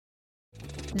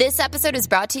This episode is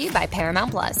brought to you by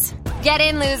Paramount Plus. Get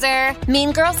in, loser!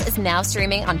 Mean Girls is now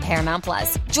streaming on Paramount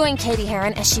Plus. Join Katie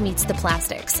Heron as she meets the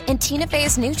plastics in Tina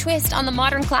Fey's new twist on the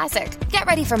modern classic. Get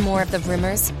ready for more of the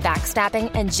rumors,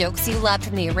 backstabbing, and jokes you loved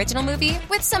from the original movie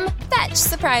with some fetch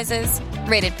surprises.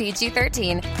 Rated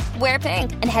PG-13. Wear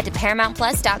pink and head to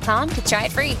ParamountPlus.com to try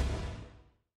it free.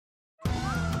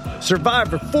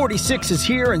 Survivor 46 is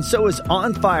here, and so is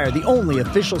On Fire, the only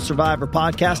official Survivor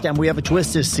podcast, and we have a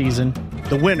twist this season.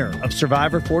 The winner of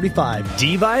Survivor 45,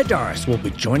 Dee Valladares, will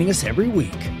be joining us every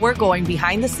week. We're going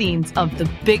behind the scenes of the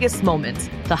biggest moments,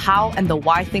 the how and the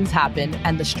why things happen,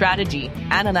 and the strategy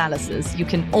and analysis you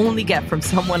can only get from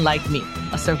someone like me,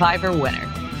 a Survivor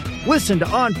winner. Listen to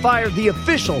On Fire, the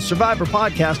official Survivor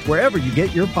podcast, wherever you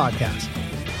get your podcast.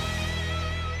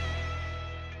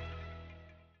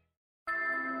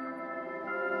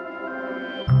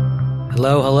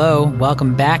 Hello, hello.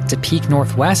 Welcome back to Peak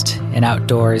Northwest, an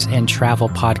outdoors and travel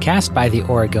podcast by the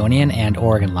Oregonian and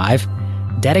Oregon Live,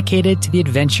 dedicated to the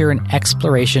adventure and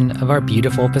exploration of our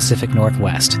beautiful Pacific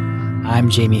Northwest. I'm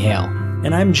Jamie Hale.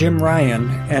 And I'm Jim Ryan,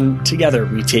 and together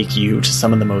we take you to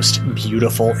some of the most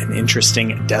beautiful and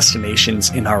interesting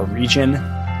destinations in our region,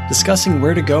 discussing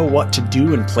where to go, what to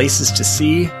do, and places to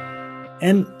see.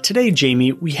 And today,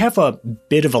 Jamie, we have a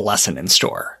bit of a lesson in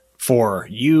store for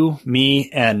you, me,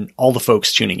 and all the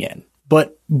folks tuning in.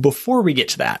 But before we get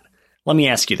to that, let me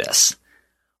ask you this.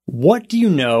 What do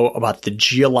you know about the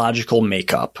geological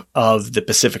makeup of the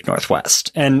Pacific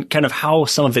Northwest and kind of how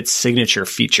some of its signature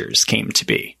features came to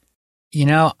be? You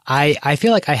know, I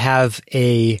feel like I have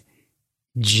a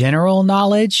general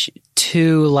knowledge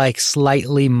to like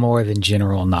slightly more than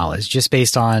general knowledge, just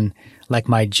based on like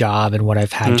my job and what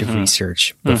I've had to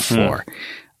research before.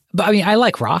 But I mean, I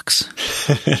like rocks.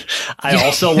 I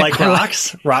also like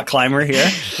rocks. Rock climber here.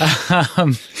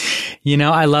 You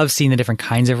know, I love seeing the different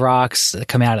kinds of rocks that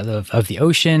come out of the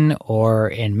ocean or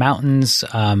in mountains,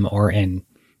 or in,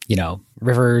 you know,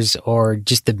 rivers, or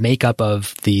just the makeup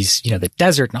of these, you know, the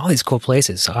desert and all these cool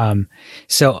places.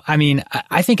 So, I mean,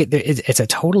 I think it's a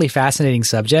totally fascinating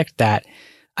subject that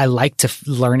I like to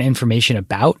learn information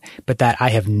about, but that I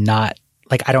have not,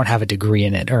 like, I don't have a degree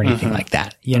in it or anything like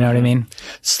that. You know what I mean?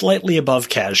 Slightly above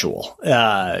casual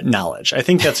knowledge. I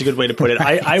think that's a good way to put it.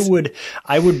 Right.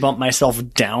 I would bump myself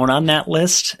down on that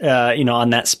list, you know,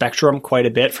 on that spectrum quite a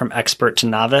bit from expert to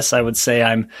novice. I would say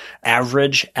I'm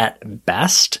average at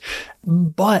best.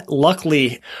 But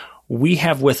luckily, we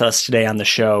have with us today on the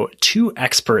show two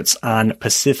experts on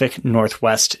Pacific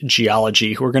Northwest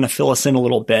geology who are going to fill us in a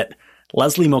little bit.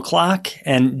 Leslie McClock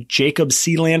and Jacob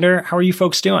Sealander. How are you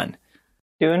folks doing?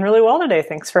 Doing really well today.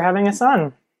 Thanks for having us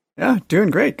on. Yeah, doing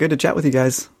great. Good to chat with you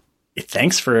guys.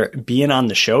 Thanks for being on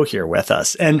the show here with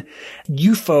us. And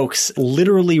you folks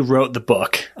literally wrote the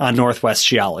book on Northwest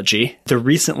geology, the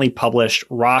recently published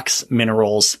Rocks,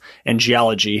 Minerals, and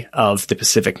Geology of the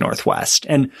Pacific Northwest.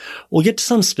 And we'll get to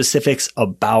some specifics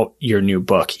about your new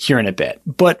book here in a bit.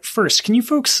 But first, can you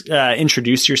folks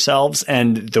introduce yourselves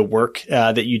and the work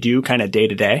that you do kind of day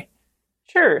to day?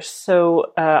 Sure.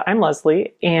 So I'm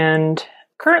Leslie, and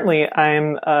currently,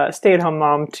 I'm a stay-at-home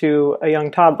mom to a young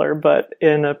toddler, but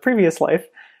in a previous life,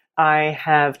 I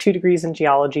have 2 degrees in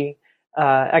geology.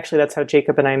 Actually, that's how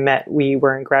Jacob and I met. We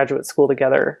were in graduate school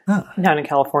together down in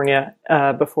California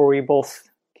before we both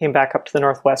came back up to the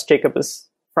Northwest. Jacob is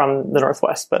from the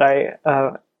Northwest, but I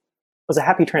was a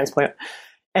happy transplant.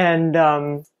 And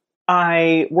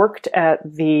I worked at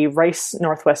the Rice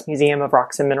Northwest Museum of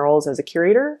Rocks and Minerals as a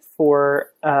curator for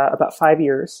about 5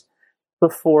 years.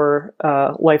 Before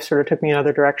life sort of took me in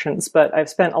other directions. But I've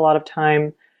spent a lot of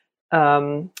time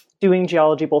doing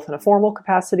geology, both in a formal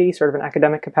capacity, sort of an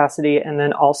academic capacity, and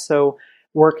then also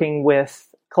working with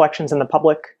collections in the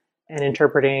public and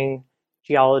interpreting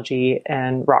geology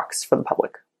and rocks for the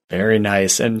public. Very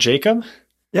nice. And Jacob?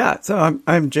 Yeah, so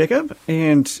I'm Jacob,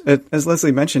 and as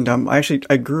Leslie mentioned,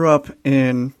 I grew up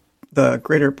in the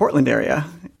greater Portland area,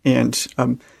 and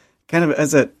kind of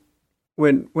as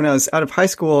when I was out of high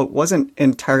school, I wasn't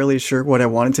entirely sure what I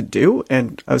wanted to do,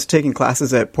 and I was taking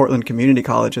classes at Portland Community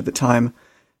College at the time,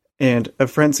 and a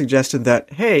friend suggested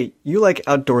that, hey, you like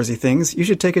outdoorsy things, you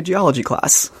should take a geology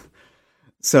class.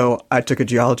 So I took a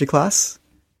geology class,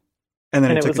 and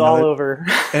then it was all over.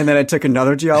 And then I took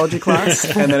another geology class,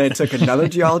 and then I took another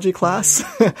geology class,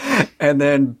 and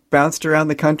then bounced around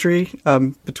the country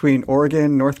between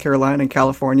Oregon, North Carolina, and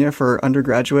California for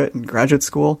undergraduate and graduate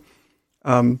school.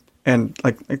 And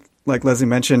like Leslie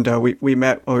mentioned, we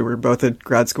met while we were both at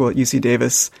grad school at UC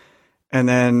Davis. And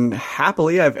then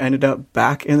happily, I've ended up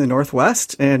back in the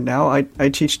Northwest. And now I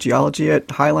teach geology at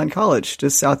Highline College,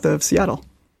 just south of Seattle.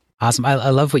 Awesome. I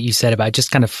love what you said about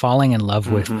just kind of falling in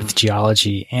love with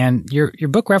geology. And your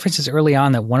book references early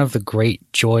on that one of the great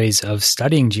joys of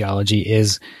studying geology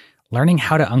is learning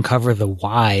how to uncover the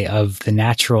why of the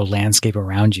natural landscape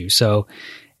around you. So,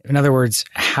 in other words,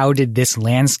 how did this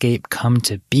landscape come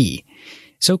to be?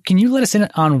 So can you let us in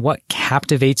on what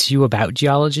captivates you about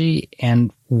geology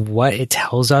and what it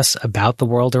tells us about the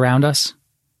world around us?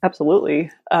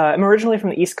 Absolutely. I'm originally from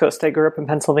the East Coast. I grew up in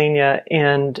Pennsylvania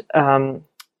and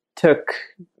took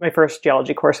my first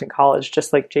geology course in college,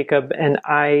 just like Jacob. And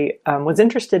I was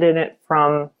interested in it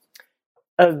from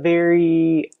a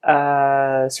very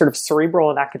sort of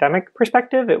cerebral and academic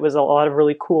perspective. It was a lot of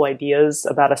really cool ideas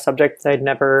about a subject that I'd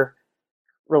never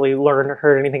really learned or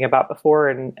heard anything about before.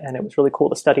 And it was really cool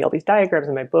to study all these diagrams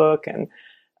in my book and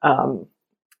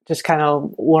just kind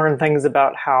of learn things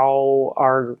about how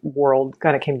our world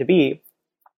kind of came to be.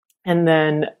 And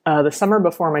then the summer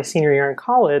before my senior year in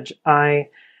college, I,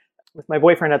 with my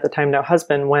boyfriend at the time, now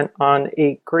husband, went on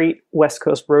a great West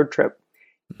Coast road trip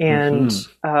and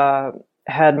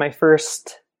had my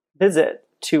first visit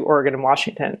to Oregon and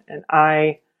Washington. And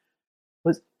I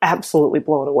was absolutely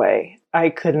blown away. I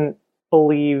couldn't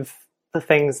believe the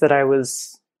things that I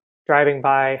was driving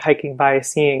by, hiking by,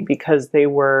 seeing, because they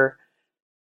were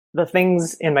the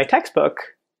things in my textbook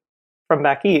from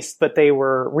back east, but they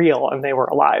were real and they were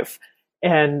alive.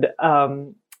 And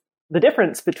the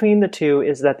difference between the two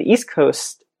is that the East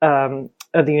Coast of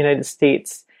the United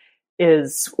States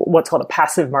is what's called a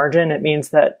passive margin. It means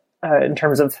that in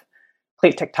terms of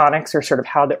plate tectonics, or sort of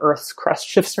how the Earth's crust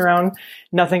shifts around,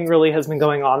 nothing really has been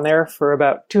going on there for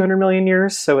about 200 million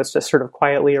years. So it's just sort of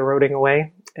quietly eroding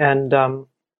away and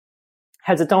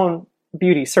has its own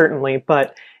beauty, certainly,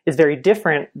 but is very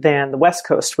different than the West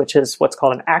Coast, which is what's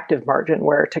called an active margin,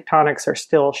 where tectonics are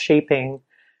still shaping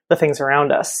the things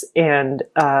around us. And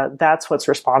that's what's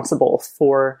responsible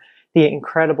for the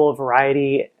incredible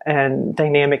variety and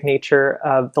dynamic nature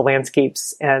of the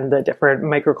landscapes and the different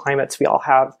microclimates we all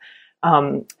have.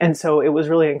 And so it was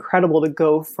really incredible to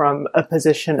go from a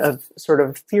position of sort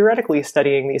of theoretically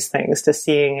studying these things to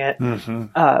seeing it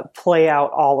play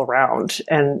out all around.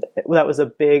 And that was a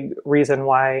big reason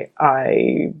why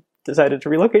I decided to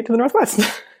relocate to the Northwest.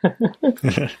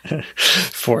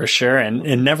 For sure.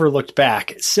 And never looked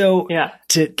back. So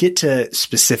to get to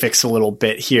specifics a little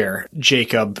bit here,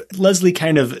 Jacob, Leslie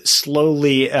kind of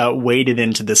slowly waded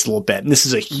into this a little bit. And this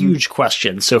is a huge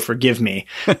question, so forgive me.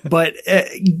 But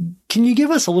can you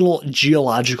give us a little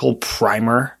geological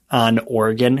primer on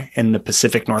Oregon and the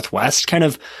Pacific Northwest? Kind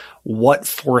of what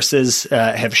forces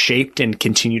have shaped and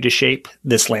continue to shape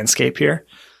this landscape here?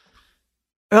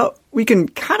 Well, we can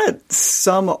kind of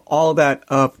sum all that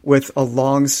up with a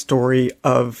long story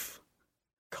of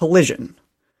collision.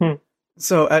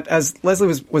 So as Leslie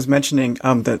was mentioning,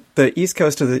 the East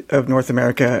Coast of North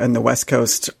America and the West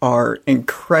Coast are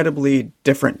incredibly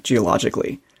different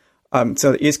geologically.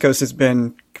 So the East Coast has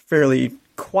been fairly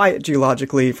quiet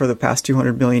geologically for the past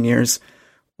 200 million years,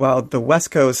 while the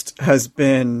West Coast has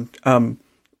been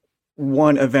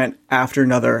one event after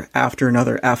another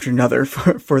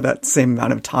for that same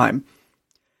amount of time.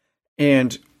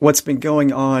 And what's been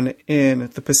going on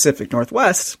in the Pacific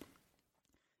Northwest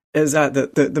is that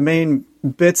the main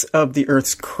bits of the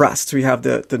Earth's crust, we have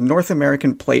the North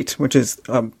American plate, which is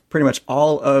pretty much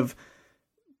all of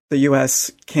the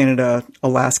US, Canada,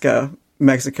 Alaska,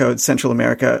 Mexico, Central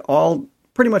America, all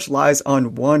pretty much lies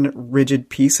on one rigid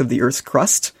piece of the Earth's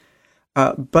crust.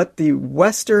 But the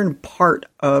western part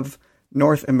of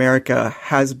North America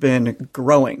has been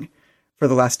growing for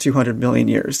the last 200 million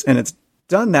years. And it's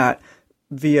done that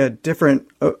via different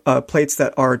plates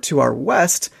that are to our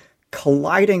west,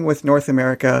 colliding with North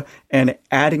America and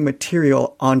adding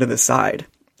material onto the side.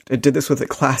 I did this with a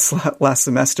class last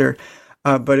semester.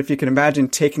 But if you can imagine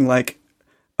taking like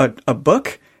a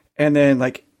book and then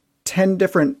like 10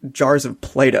 different jars of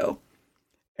Play-Doh,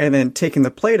 and then taking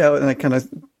the Play-Doh and like kind of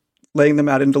laying them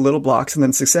out into little blocks and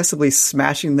then successively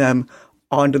smashing them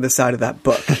onto the side of that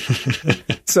book.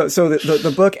 So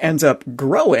the book ends up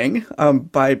growing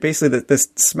by basically this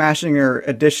smashing or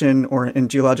addition, or in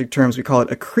geologic terms, we call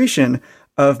it accretion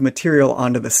of material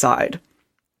onto the side.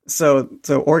 So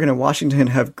Oregon and Washington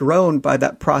have grown by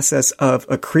that process of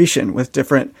accretion with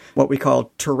different, what we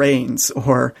call terrains,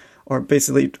 or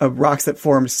basically rocks that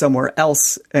formed somewhere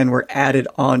else and were added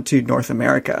onto North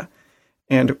America.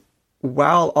 And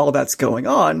while all that's going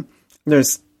on,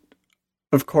 there's,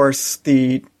 of course,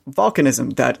 the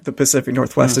volcanism that the Pacific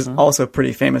Northwest is also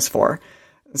pretty famous for.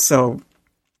 So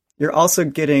you're also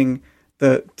getting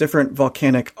the different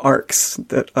volcanic arcs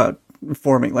that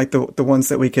forming, like the ones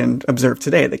that we can observe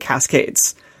today, the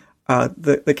Cascades.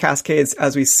 The Cascades,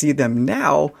 as we see them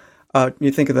now,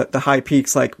 you think of the high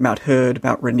peaks like Mount Hood,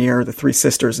 Mount Rainier, the Three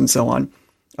Sisters, and so on.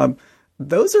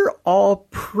 Those are all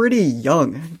pretty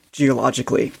young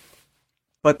geologically.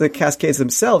 But the Cascades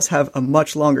themselves have a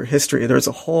much longer history. There's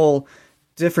a whole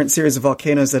different series of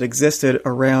volcanoes that existed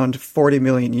around 40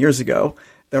 million years ago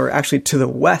that were actually to the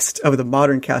west of the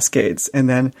modern Cascades. And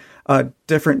then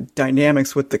different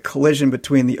dynamics with the collision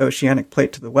between the oceanic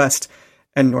plate to the west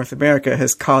and North America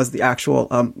has caused the actual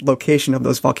location of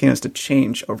those volcanoes to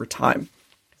change over time.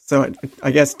 So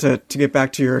I guess to get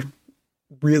back to your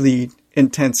really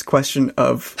intense question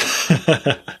of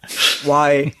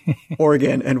why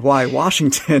Oregon and why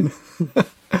Washington,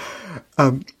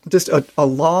 just a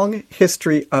long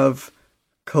history of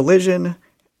collision,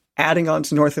 adding on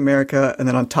to North America, and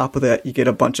then on top of that, you get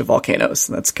a bunch of volcanoes.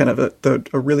 And that's kind of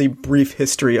a really brief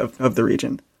history of the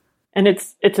region. And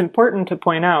it's important to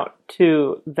point out,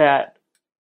 too, that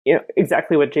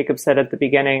exactly what Jacob said at the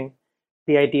beginning,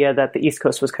 the idea that the East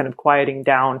Coast was kind of quieting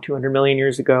down 200 million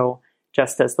years ago,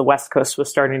 just as the West Coast was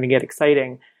starting to get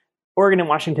exciting. Oregon and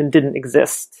Washington didn't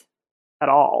exist at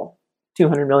all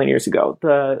 200 million years ago.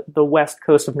 The west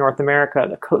coast of North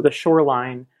America, the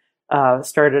shoreline,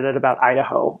 started at about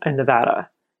Idaho and Nevada.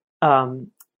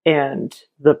 And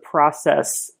the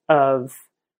process of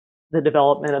the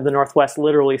development of the Northwest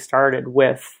literally started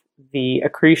with the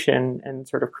accretion and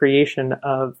sort of creation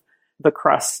of the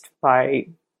crust by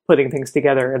putting things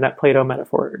together in that Plato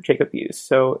metaphor Jacob used.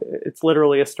 So it's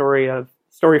literally a story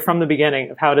from the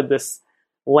beginning of how did this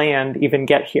land even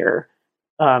get here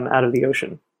out of the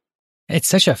ocean. It's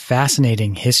such a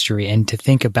fascinating history, and to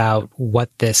think about what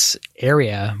this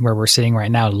area where we're sitting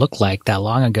right now looked like that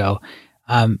long ago.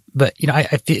 But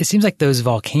it seems like those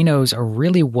volcanoes are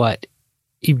really what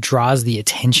it draws the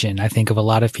attention, I think, of a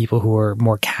lot of people who are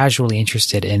more casually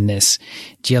interested in this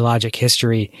geologic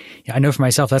history. I know for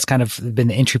myself, that's kind of been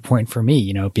the entry point for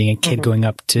me, being a kid going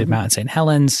up to Mount St.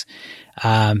 Helens,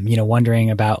 wondering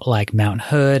about like Mount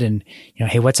Hood and,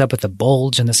 hey, what's up with the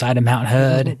bulge on the side of Mount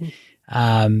Hood?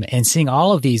 And seeing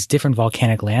all of these different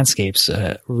volcanic landscapes,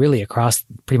 really across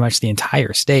pretty much the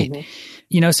entire state.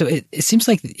 So it seems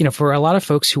like, for a lot of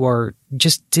folks who are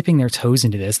just dipping their toes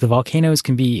into this, the volcanoes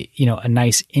can be, a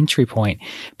nice entry point.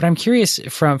 But I'm curious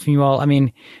from you all,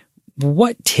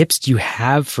 what tips do you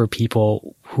have for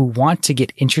people who want to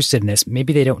get interested in this?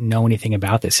 Maybe they don't know anything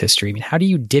about this history. How do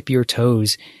you dip your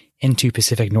toes into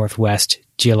Pacific Northwest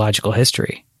geological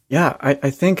history? Yeah, I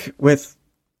think with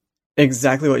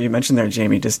exactly what you mentioned there,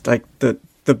 Jamie, just like the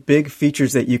big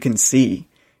features that you can see,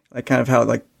 like kind of how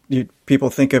like people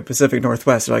think of Pacific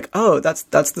Northwest, they're like, oh, that's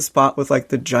the spot with like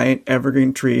the giant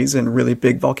evergreen trees and really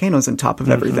big volcanoes on top of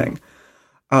everything.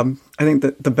 I think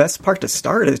that the best part to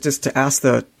start is just to ask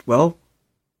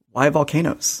why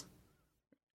volcanoes?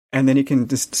 And then you can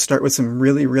just start with some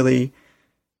really, really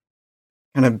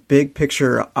kind of big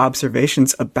picture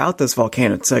observations about those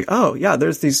volcanoes. It's like, oh yeah,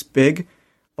 there's these big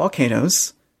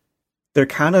volcanoes. They're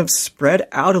kind of spread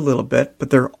out a little bit, but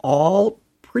they're all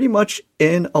pretty much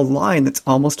in a line that's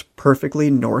almost perfectly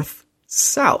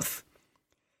north-south.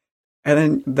 And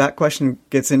then that question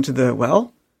gets into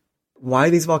why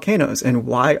these volcanoes and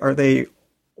why are they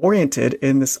oriented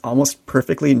in this almost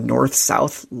perfectly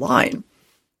north-south line?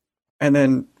 And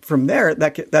then from there,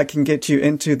 that can get you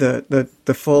into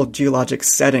the full geologic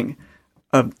setting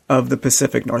of the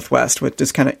Pacific Northwest, with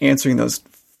just kind of answering those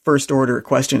first order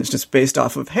questions just based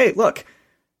off of, hey, look,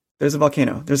 there's a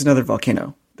volcano, there's another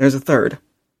volcano, there's a third.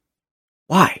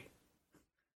 Why?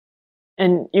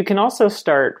 And you can also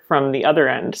start from the other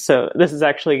end. So this is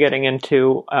actually getting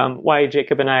into why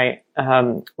Jacob and I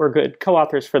were good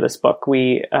co-authors for this book.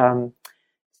 We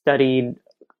studied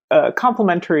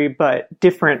complementary but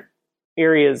different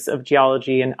areas of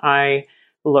geology, and I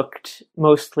looked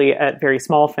mostly at very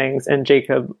small things, and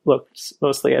Jacob looked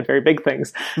mostly at very big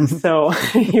things. So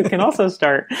you can also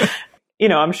start,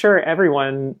 I'm sure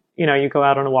everyone, you go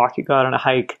out on a walk, you go out on a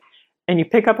hike, and you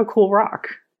pick up a cool rock,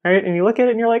 right? And you look at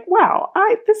it and you're like, wow,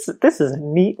 this is a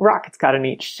neat rock. It's got a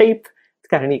neat shape. It's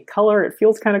got a neat color. It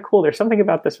feels kind of cool. There's something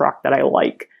about this rock that I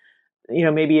like.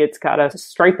 Maybe it's got a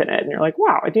stripe in it, and you're like,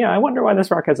 wow, I wonder why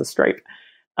this rock has a stripe.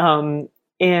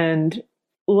 And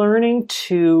learning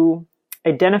to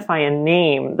identify and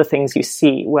name the things you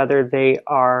see, whether they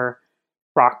are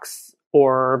rocks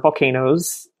or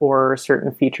volcanoes or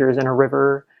certain features in a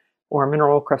river or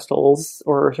mineral crystals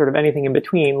or sort of anything in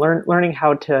between, learning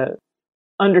how to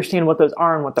understand what those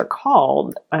are and what they're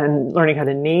called, and learning how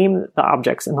to name the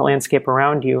objects in the landscape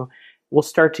around you will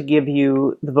start to give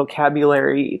you the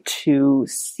vocabulary to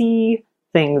see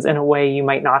things in a way you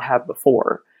might not have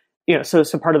before. So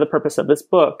part of the purpose of this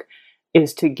book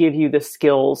is to give you the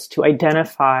skills to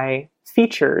identify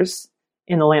features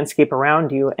in the landscape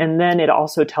around you. And then it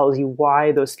also tells you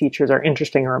why those features are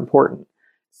interesting or important.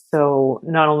 So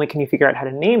not only can you figure out how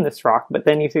to name this rock, but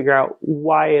then you figure out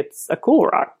why it's a cool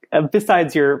rock,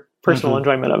 besides your personal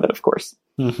enjoyment of it, of course.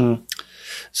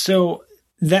 So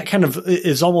that kind of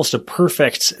is almost a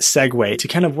perfect segue to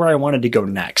kind of where I wanted to go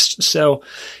next. So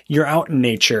you're out in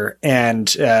nature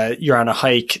and you're on a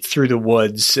hike through the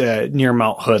woods near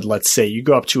Mount Hood, let's say. You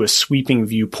go up to a sweeping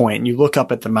viewpoint and you look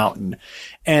up at the mountain,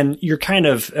 and your kind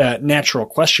of natural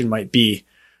question might be,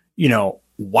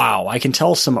 wow, I can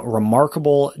tell some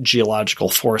remarkable geological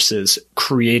forces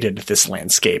created this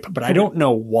landscape, but I don't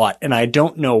know what, and I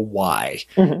don't know why.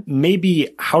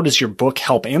 Maybe how does your book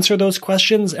help answer those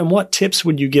questions? And what tips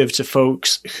would you give to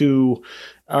folks who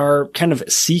are kind of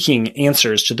seeking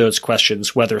answers to those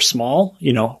questions, whether small,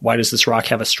 why does this rock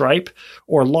have a stripe,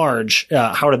 or large,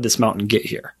 how did this mountain get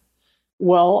here?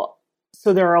 Well,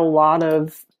 so there are a lot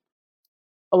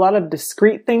of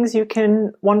discrete things you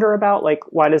can wonder about, like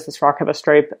why does this rock have a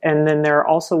stripe? And then there are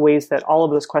also ways that all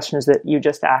of those questions that you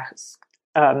just asked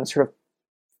sort of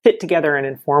fit together and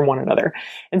inform one another.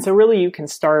 And so really you can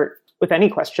start with any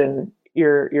question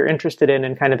you're interested in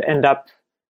and kind of end up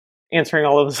answering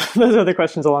all of those other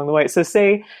questions along the way. So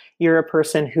say you're a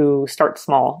person who starts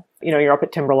small, you're up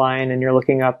at Timberline and you're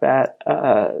looking up at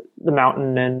the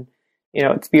mountain and,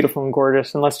 it's beautiful and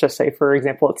gorgeous. And let's just say, for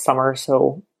example, it's summer,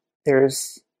 so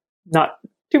there's not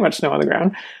too much snow on the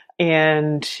ground,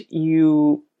 and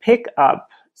you pick up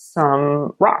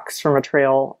some rocks from a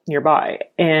trail nearby.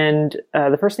 And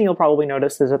the first thing you'll probably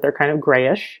notice is that they're kind of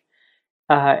grayish,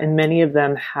 and many of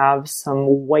them have some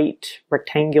white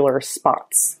rectangular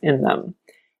spots in them.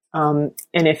 And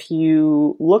if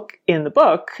you look in the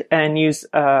book and use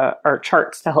our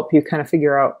charts to help you kind of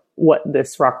figure out what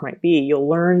this rock might be, you'll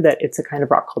learn that it's a kind of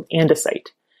rock called andesite,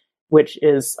 which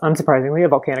is unsurprisingly a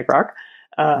volcanic rock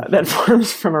that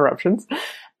forms from eruptions.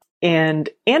 And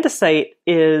andesite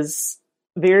is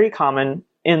very common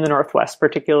in the Northwest,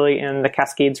 particularly in the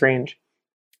Cascades Range.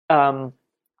 And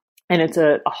it's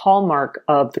a hallmark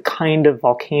of the kind of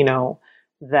volcano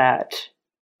that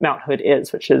Mount Hood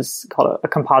is, which is called a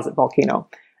composite volcano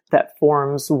that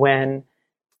forms when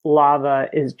lava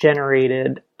is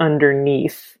generated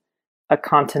underneath a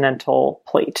continental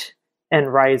plate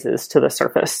and rises to the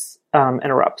surface and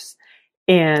erupts.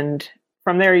 And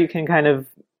from there, you can kind of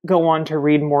go on to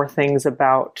read more things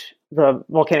about the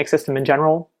volcanic system in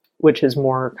general, which is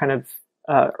more kind of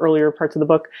earlier parts of the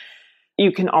book.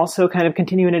 You can also kind of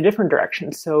continue in a different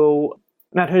direction. So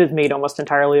Mount Hood is made almost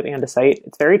entirely of andesite.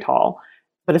 It's very tall,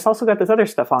 but it's also got this other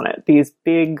stuff on it, these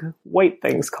big white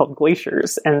things called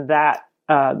glaciers. And that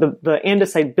the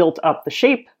andesite built up the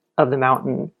shape of the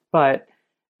mountain, but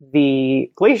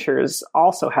the glaciers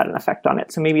also had an effect on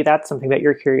it. So maybe that's something that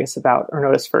you're curious about or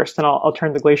notice first. And I'll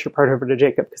turn the glacier part over to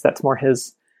Jacob because that's more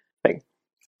his thing.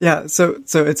 Yeah, so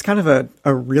it's kind of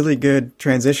a really good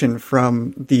transition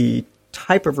from the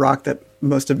type of rock that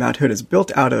most of Mount Hood is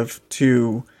built out of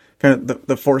to kind of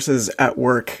the forces at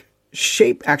work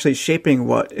shaping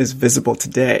what is visible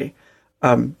today.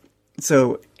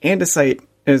 So andesite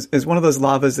is one of those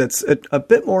lavas that's a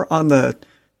bit more on the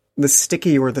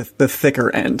sticky or the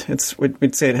thicker end.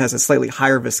 We'd say it has a slightly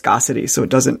higher viscosity, so it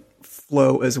doesn't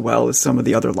flow as well as some of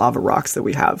the other lava rocks that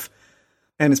we have.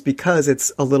 And it's because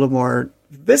it's a little more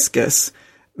viscous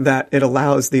that it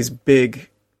allows these big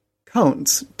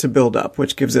cones to build up,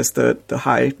 which gives us the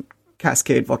high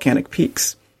cascade volcanic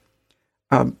peaks.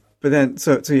 But then,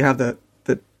 so you have the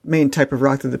main type of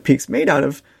rock that the peak's made out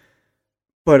of,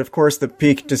 but of course the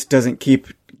peak just doesn't keep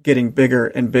getting bigger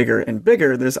and bigger and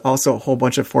bigger. There's also a whole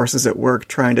bunch of forces at work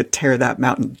trying to tear that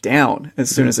mountain down as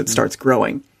soon as it starts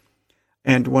growing.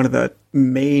 And one of the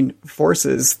main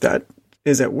forces that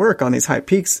is at work on these high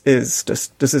peaks is,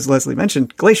 just as Leslie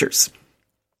mentioned, glaciers.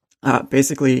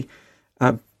 Basically,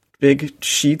 big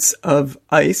sheets of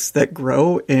ice that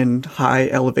grow in high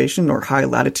elevation or high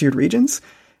latitude regions.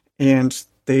 And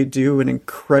they do an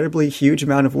incredibly huge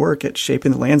amount of work at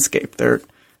shaping the landscape. They're,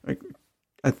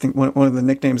 I think one of the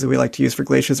nicknames that we like to use for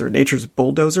glaciers are nature's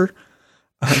bulldozer,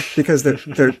 because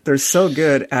they're so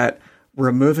good at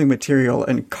removing material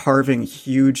and carving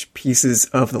huge pieces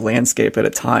of the landscape at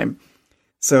a time.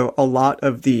 So a lot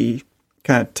of the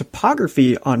kind of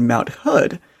topography on Mount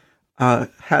Hood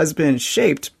has been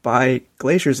shaped by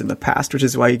glaciers in the past, which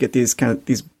is why you get these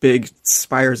big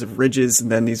spires of ridges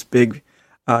and then these big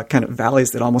kind of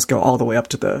valleys that almost go all the way up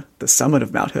to the summit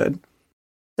of Mount Hood.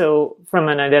 So from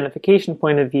an identification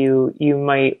point of view, you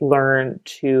might learn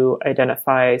to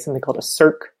identify something called a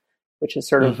cirque which is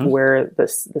sort of where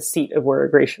the seat of where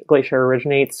a glacier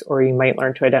originates, or you might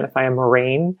learn to identify a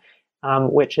moraine,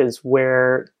 which is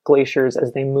where glaciers,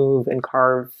 as they move and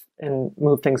carve and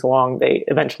move things along, they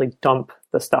eventually dump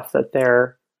the stuff that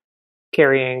they're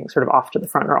carrying sort of off to the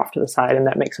front or off to the side, and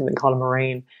that makes something called a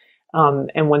moraine.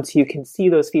 And once you can see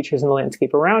those features in the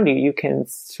landscape around you, you can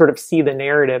sort of see the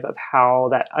narrative of how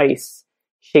that ice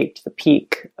shaped the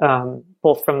peak,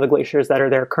 both from the glaciers that are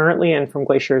there currently and from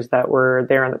glaciers that were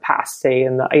there in the past, say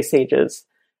in the ice ages,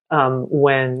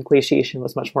 when glaciation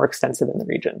was much more extensive in the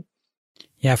region.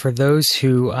 Yeah, for those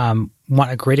who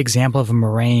want a great example of a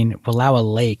moraine, Wallowa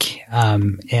Lake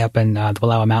up in the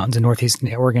Wallowa Mountains in northeast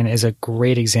Oregon is a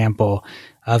great example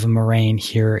of a moraine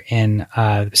here in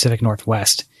the Pacific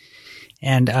Northwest.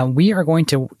 And we are going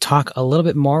to talk a little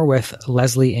bit more with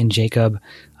Leslie and Jacob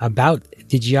about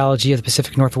the geology of the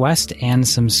Pacific Northwest and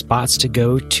some spots to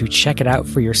go to check it out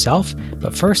for yourself.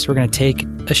 But first, we're going to take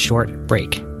a short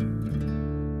break.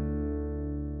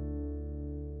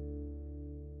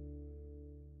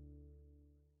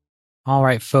 All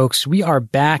right, folks, we are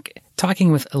back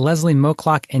talking with Leslie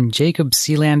Moaklock and Jacob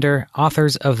Sealander,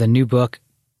 authors of the new book,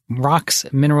 Rocks,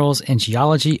 Minerals, and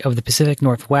Geology of the Pacific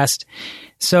Northwest.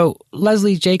 So,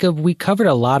 Leslie, Jacob, we covered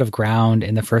a lot of ground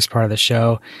in the first part of the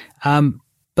show.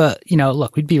 But,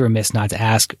 look, we'd be remiss not to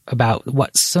ask about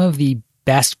what some of the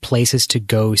best places to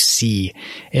go see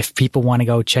if people want to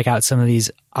go check out some of these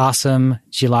awesome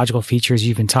geological features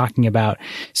you've been talking about.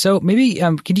 So maybe,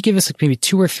 could you give us maybe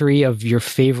 2 or 3 of your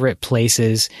favorite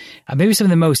places, maybe some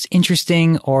of the most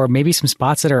interesting, or maybe some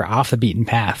spots that are off the beaten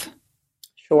path?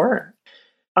 Sure.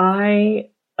 I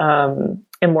am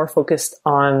more focused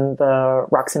on the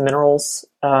rocks and minerals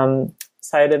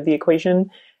side of the equation.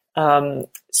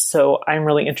 So I'm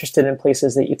really interested in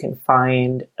places that you can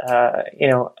find,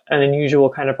 an unusual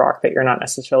kind of rock that you're not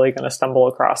necessarily going to stumble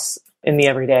across in the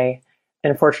everyday.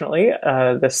 And fortunately,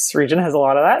 this region has a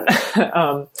lot of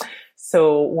that.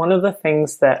 So one of the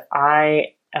things that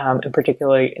I am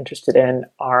particularly interested in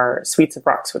are suites of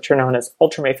rocks, which are known as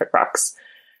ultramafic rocks.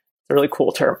 A really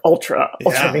cool term,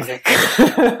 ultramafic.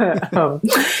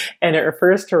 And it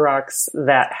refers to rocks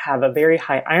that have a very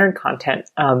high iron content.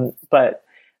 But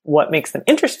what makes them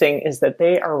interesting is that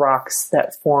they are rocks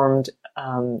that formed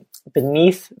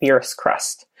beneath the Earth's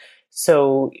crust.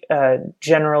 So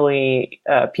generally,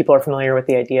 people are familiar with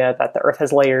the idea that the Earth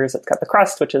has layers. It's got the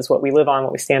crust, which is what we live on,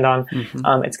 what we stand on.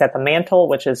 It's got the mantle,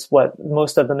 which is what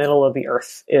most of the middle of the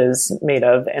Earth is made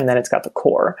of. And then it's got the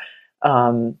core,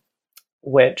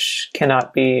 which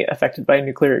cannot be affected by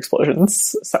nuclear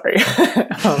explosions. Sorry.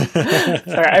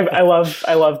 I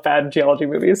love bad geology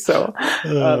movies. So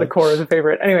the core is a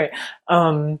favorite. Anyway,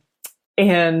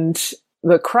 and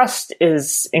the crust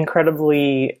is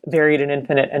incredibly varied and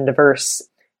infinite and diverse,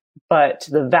 but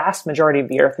the vast majority of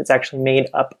the Earth is actually made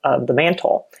up of the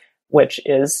mantle, which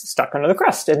is stuck under the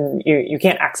crust, and you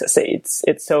can't access it.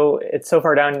 It's so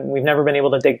far down. We've never been able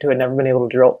to dig to it, never been able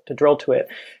to drill to it.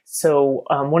 So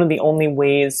one of the only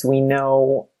ways we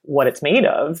know what it's made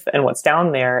of and what's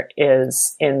down there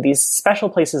is in these special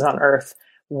places on Earth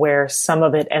where some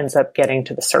of it ends up getting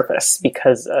to the surface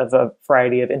because of a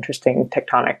variety of interesting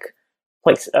tectonic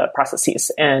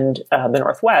processes. And the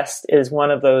Northwest is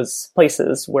one of those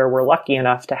places where we're lucky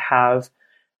enough to have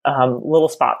little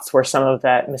spots where some of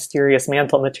that mysterious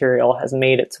mantle material has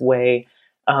made its way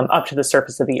up to the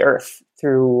surface of the Earth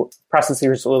through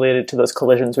processes related to those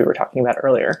collisions we were talking about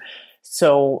earlier.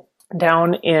 So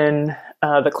down in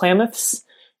the Klamaths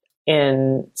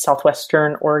in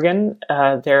southwestern Oregon,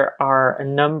 there are a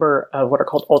number of what are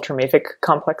called ultramafic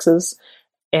complexes.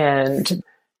 And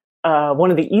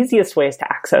one of the easiest ways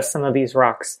to access some of these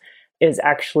rocks is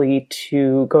actually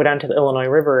to go down to the Illinois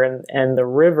River, and the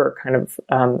river kind of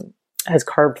has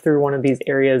carved through one of these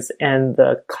areas, and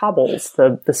the cobbles,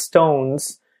 the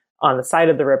stones on the side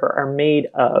of the river are made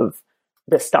of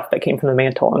this stuff that came from the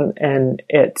mantle, and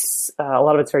it's a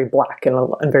lot of it's very black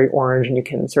and very orange, and you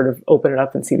can sort of open it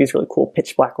up and see these really cool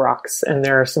pitch black rocks. And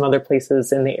there are some other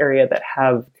places in the area that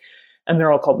have a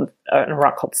rock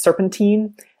called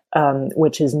serpentine,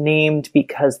 which is named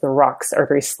because the rocks are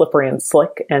very slippery and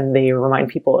slick, and they remind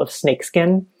people of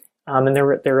snakeskin. And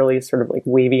they're really sort of like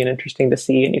wavy and interesting to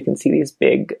see. And you can see these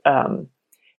big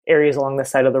areas along the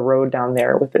side of the road down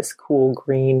there with this cool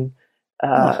green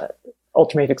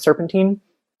ultramafic serpentine.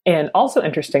 And also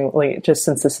interestingly, just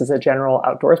since this is a general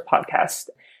outdoors podcast,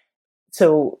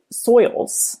 so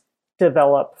soils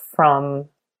develop from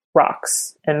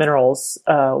rocks and minerals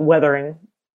weathering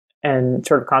and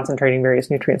sort of concentrating various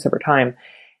nutrients over time.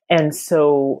 And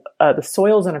so the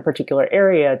soils in a particular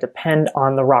area depend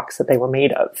on the rocks that they were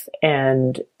made of.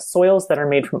 And soils that are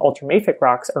made from ultramafic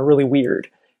rocks are really weird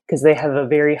because they have a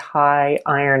very high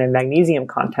iron and magnesium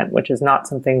content, which is not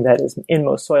something that is in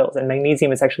most soils. And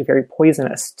magnesium is actually very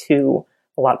poisonous to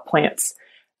a lot of plants,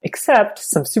 except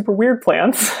some super weird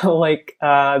plants like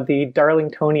the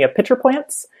Darlingtonia pitcher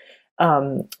plants,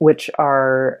 which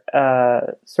are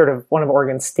sort of one of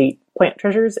Oregon's state plant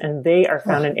treasures, and they are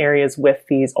found in areas with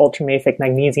these ultramafic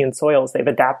magnesian soils. They've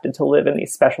adapted to live in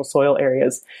these special soil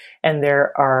areas, and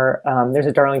there's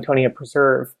a Darlingtonia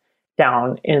preserve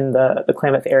down in the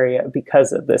Klamath area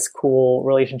because of this cool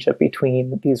relationship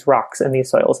between these rocks and these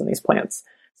soils and these plants.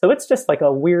 So it's just like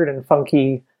a weird and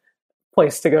funky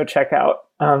place to go check out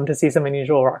to see some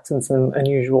unusual rocks and some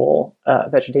unusual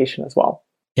vegetation as well.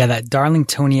 Yeah, that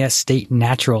Darlingtonia State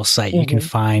Natural Site you can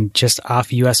find just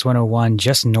off US 101,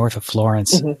 just north of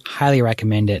Florence. Highly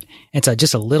recommend it. It's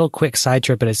just a little quick side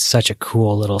trip, but it's such a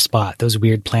cool little spot. Those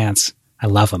weird plants, I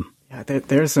love them. Yeah,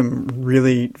 there's some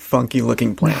really funky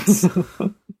looking plants.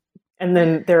 And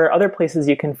then there are other places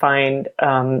you can find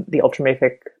the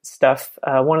ultramafic stuff.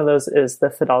 One of those is the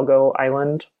Fidalgo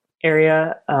Island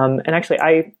area. And actually,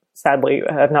 I sadly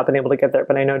have not been able to get there,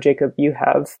 but I know, Jacob, you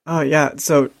have. Oh, yeah.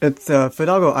 So it's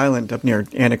Fidalgo Island up near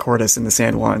Anacortes in the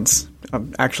San Juans,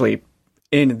 actually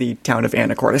in the town of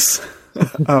Anacortes.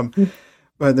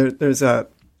 But there's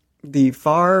the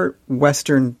far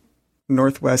western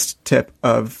northwest tip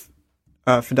of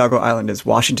Fidalgo Island is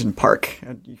Washington Park.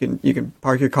 You can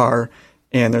park your car,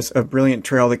 and there's a brilliant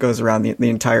trail that goes around the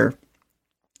entire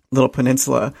little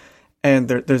peninsula. And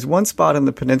there's one spot on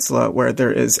the peninsula where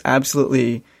there is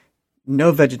absolutely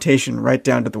no vegetation right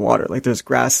down to the water. Like there's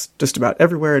grass just about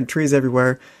everywhere and trees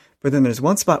everywhere. But then there's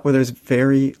one spot where there's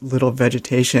very little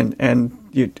vegetation, and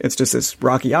it's just this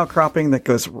rocky outcropping that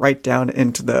goes right down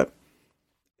into the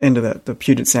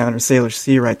Puget Sound or Sailor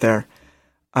Sea right there.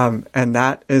 And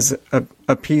that is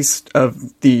a piece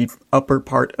of the upper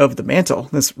part of the mantle,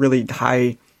 this really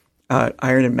high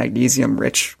iron and magnesium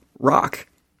rich rock.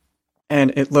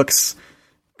 And it looks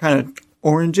kind of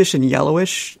orangish and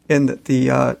yellowish in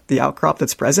the outcrop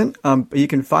that's present. But you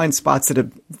can find spots that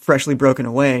have freshly broken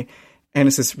away, and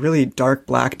it's this really dark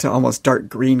black to almost dark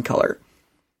green color.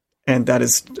 And that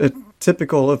is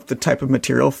typical of the type of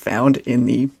material found in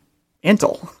the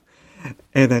mantle.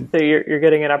 And then, so you're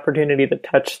getting an opportunity to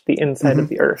touch the inside of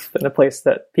the earth in a place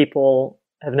that people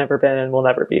have never been and will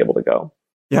never be able to go.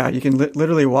 Yeah, you can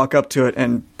literally walk up to it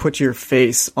and put your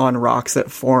face on rocks that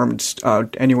formed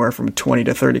anywhere from 20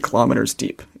 to 30 kilometers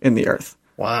deep in the earth.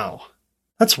 Wow.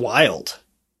 That's wild.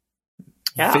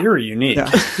 Yeah. Very unique. Yeah.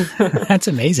 That's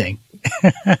amazing.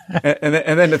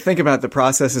 and then to think about the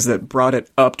processes that brought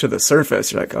it up to the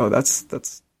surface, you're like, oh, that's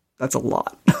a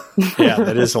lot. Yeah,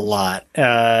 that is a lot.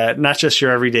 Not just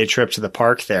your everyday trip to the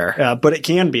park there, but it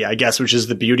can be, I guess, which is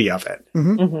the beauty of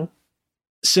it.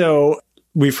 So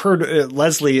we've heard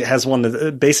Leslie has one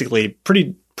that basically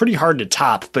pretty hard to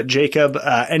top, but Jacob,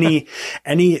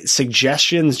 any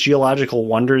suggestions, geological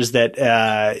wonders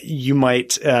that you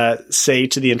might say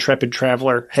to the intrepid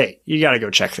traveler? Hey, you got to go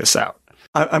check this out.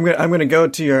 I'm gonna go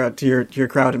to your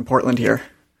crowd in Portland here,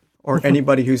 or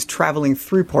anybody who's traveling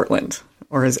through Portland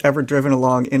or has ever driven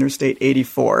along Interstate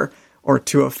 84 or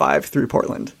 205 through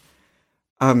Portland.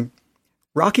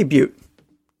 Rocky Butte,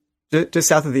 just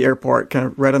south of the airport, kind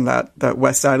of right on that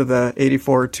west side of the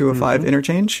 84-205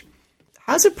 interchange,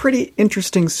 has a pretty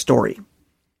interesting story.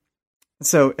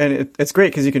 So, and it's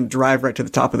great because you can drive right to the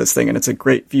top of this thing, and it's a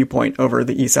great viewpoint over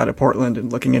the east side of Portland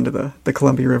and looking into the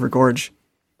Columbia River Gorge.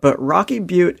 But Rocky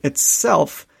Butte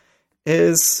itself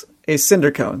is a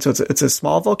cinder cone. So it's a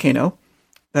small volcano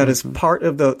that is part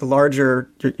of the larger,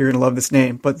 you're going to love this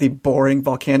name, but the Boring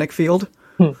Volcanic Field.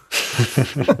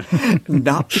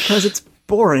 Not because it's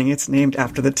boring, it's named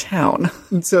after the town.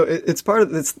 So it's part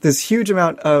of this huge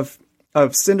amount of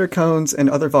cinder cones and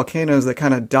other volcanoes that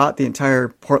kind of dot the entire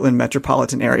Portland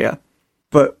metropolitan area.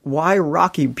 But why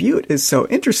Rocky Butte is so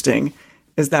interesting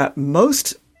is that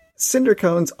most cinder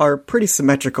cones are pretty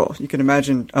symmetrical. You can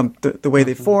imagine the way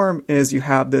they form is you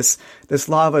have this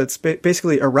lava. It's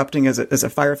basically erupting as a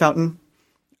fire fountain.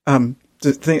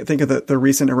 Think of the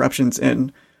recent eruptions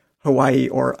in Hawaii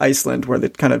or Iceland, where they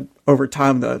kind of over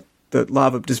time the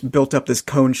lava just built up this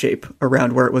cone shape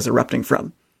around where it was erupting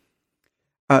from.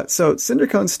 So cinder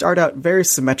cones start out very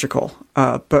symmetrical,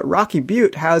 but Rocky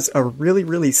Butte has a really,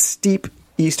 really steep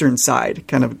eastern side.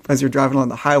 Kind of as you're driving along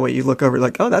the highway, you look over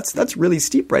like, oh, that's really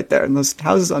steep right there, and those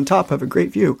houses on top have a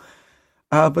great view.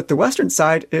 But the western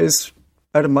side is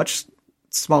at a much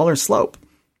smaller slope,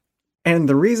 and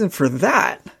the reason for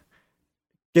that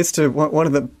gets to one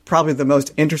of the probably the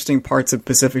most interesting parts of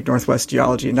Pacific Northwest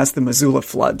geology, and that's the Missoula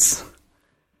floods.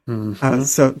 Mm-hmm.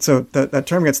 So that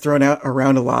term gets thrown out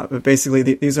around a lot, but basically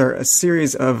these are a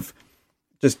series of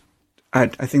just, I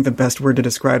think the best word to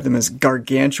describe them is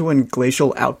gargantuan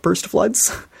glacial outburst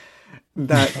floods.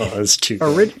 That that's too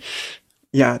good.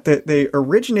 They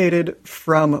originated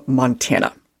from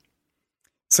Montana.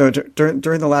 So during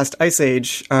the last ice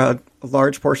age,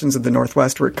 large portions of the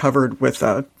Northwest were covered with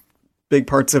big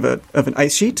parts of an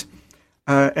ice sheet.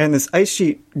 And this ice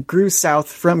sheet grew south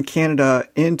from Canada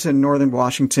into northern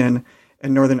Washington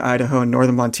and northern Idaho and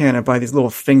northern Montana by these little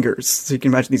fingers. So you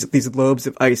can imagine these lobes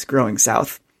of ice growing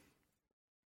south.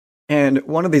 And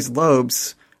one of these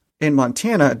lobes in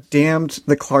Montana dammed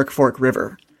the Clark Fork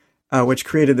River, which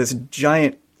created this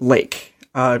giant lake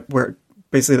where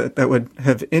basically that would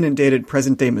have inundated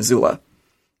present-day Missoula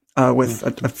with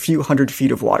a few hundred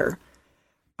feet of water.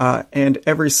 And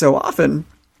every so often,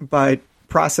 by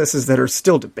processes that are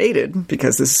still debated,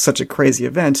 because this is such a crazy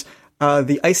event,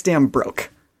 the ice dam broke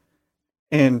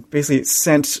and basically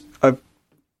sent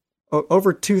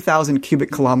over 2,000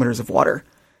 cubic kilometers of water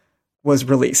was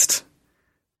released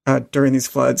during these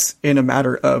floods in a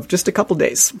matter of just a couple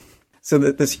days. So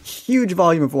that this huge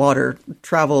volume of water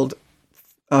traveled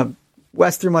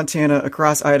west through Montana,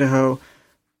 across Idaho,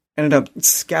 ended up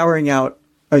scouring out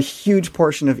a huge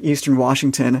portion of eastern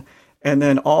Washington, and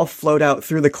then all flowed out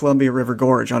through the Columbia River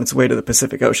Gorge on its way to the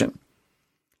Pacific Ocean.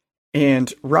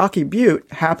 And Rocky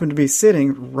Butte happened to be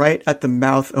sitting right at the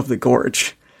mouth of the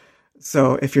gorge.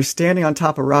 So if you're standing on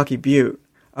top of Rocky Butte,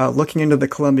 looking into the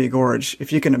Columbia Gorge,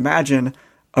 if you can imagine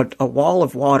a wall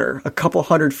of water, a couple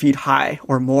 100 feet high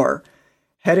or more,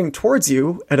 heading towards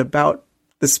you at about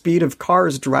the speed of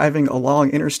cars driving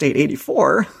along Interstate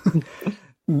 84,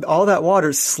 all that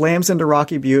water slams into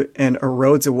Rocky Butte and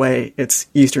erodes away its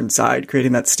eastern side,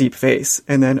 creating that steep face.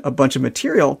 And then a bunch of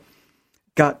material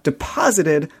got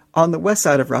deposited on the west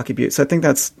side of Rocky Butte. So I think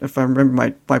that's, if I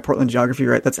remember my Portland geography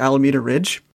right, that's Alameda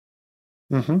Ridge.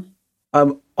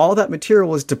 Mm-hmm. All that material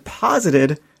was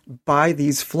deposited by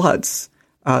these floods.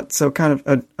 So kind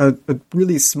of a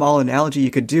really small analogy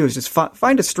you could do is just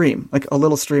find a stream, like a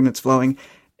little stream that's flowing,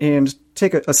 and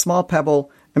take a small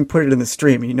pebble and put it in the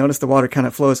stream. And you notice the water kind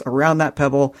of flows around that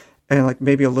pebble, and like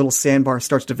maybe a little sandbar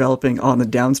starts developing on the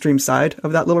downstream side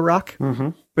of that little rock.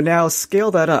 Mm-hmm. But now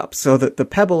scale that up so that the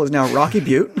pebble is now Rocky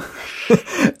Butte,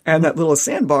 and that little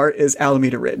sandbar is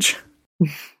Alameda Ridge.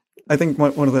 I think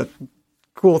one of the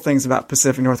cool things about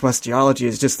Pacific Northwest geology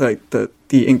is just the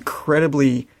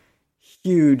incredibly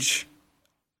huge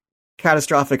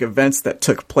catastrophic events that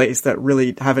took place that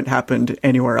really haven't happened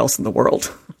anywhere else in the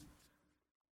world.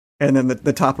 And then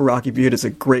the top of Rocky Butte is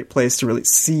a great place to really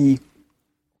see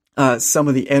some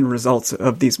of the end results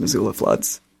of these Missoula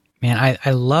floods. Man,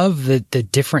 I love the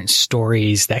different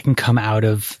stories that can come out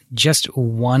of just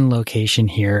one location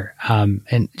here,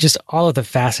 and just all of the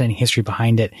fascinating history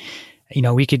behind it. You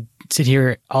know, we could sit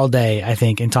here all day, I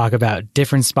think, and talk about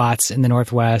different spots in the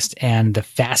Northwest and the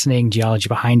fascinating geology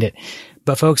behind it.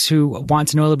 But folks who want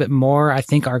to know a little bit more, I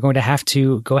think, are going to have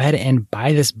to go ahead and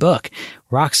buy this book,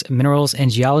 Rocks, Minerals,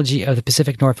 and Geology of the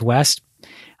Pacific Northwest.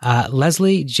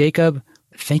 Leslie, Jacob,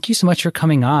 thank you so much for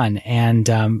coming on and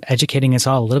educating us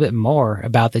all a little bit more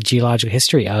about the geological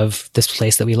history of this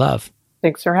place that we love.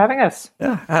 Thanks for having us.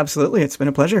 Yeah, absolutely. It's been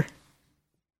a pleasure.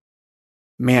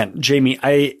 Man, Jamie,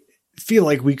 I feel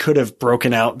like we could have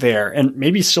broken out there, and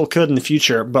maybe still could in the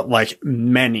future, but like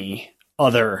many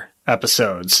other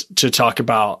episodes to talk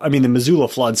about. I mean, the Missoula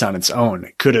floods on its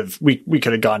own we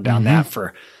could have gone down that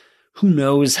for who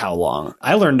knows how long.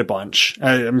 I learned a bunch.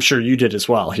 I'm sure you did as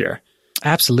well here.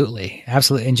 Absolutely.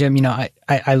 Absolutely. And Jim, you know,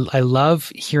 I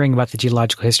love hearing about the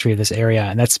geological history of this area.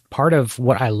 And that's part of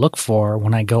what I look for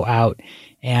when I go out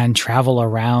and travel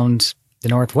around the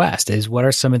Northwest, is what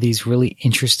are some of these really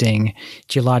interesting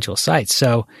geological sites.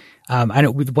 So I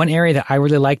know one area that I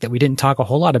really like that we didn't talk a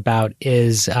whole lot about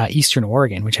is Eastern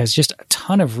Oregon, which has just a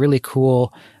ton of really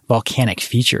cool volcanic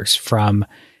features, from,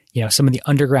 you know, some of the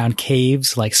underground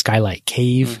caves like Skylight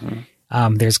Cave.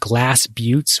 Mm-hmm. There's Glass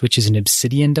Buttes, which is an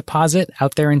obsidian deposit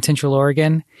out there in Central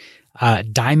Oregon.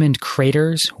 Diamond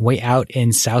Craters way out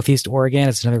in Southeast Oregon.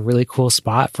 It's another really cool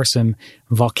spot for some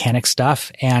volcanic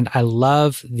stuff. And I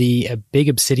love the Big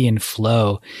Obsidian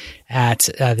Flow at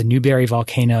the Newberry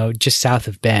Volcano just south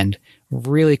of Bend.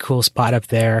 Really cool spot up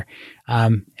there.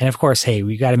 And of course, hey,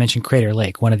 we got to mention Crater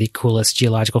Lake, one of the coolest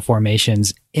geological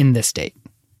formations in the state.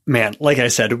 Man, like I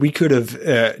said, we could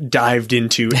have dived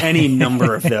into any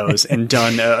number of those and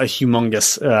done a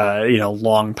humongous,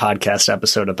 long podcast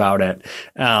episode about it.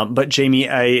 But Jamie,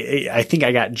 I think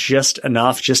I got just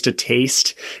enough, just a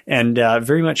taste, and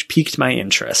very much piqued my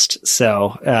interest.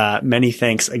 So many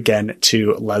thanks again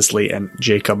to Leslie and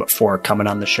Jacob for coming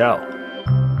on the show.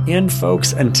 And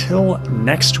folks, until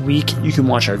next week, you can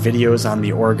watch our videos on the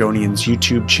Oregonians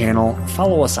YouTube channel,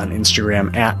 follow us on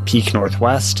Instagram at Peak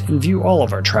Northwest, and view all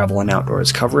of our travel and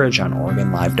outdoors coverage on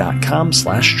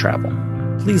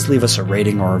OregonLive.com/travel. Please leave us a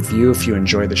rating or review if you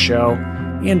enjoy the show.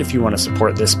 And if you want to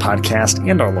support this podcast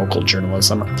and our local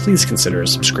journalism, please consider a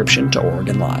subscription to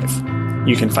Oregon Live.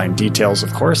 You can find details,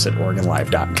 of course, at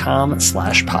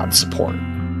OregonLive.com/pod support.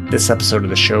 This episode of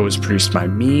the show is produced by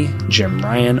me, Jim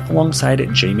Ryan, alongside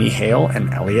Jamie Hale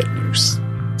and Elliot Noose.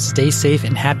 Stay safe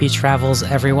and happy travels,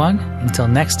 everyone. Until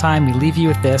next time, we leave you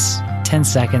with this 10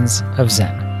 seconds of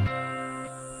Zen.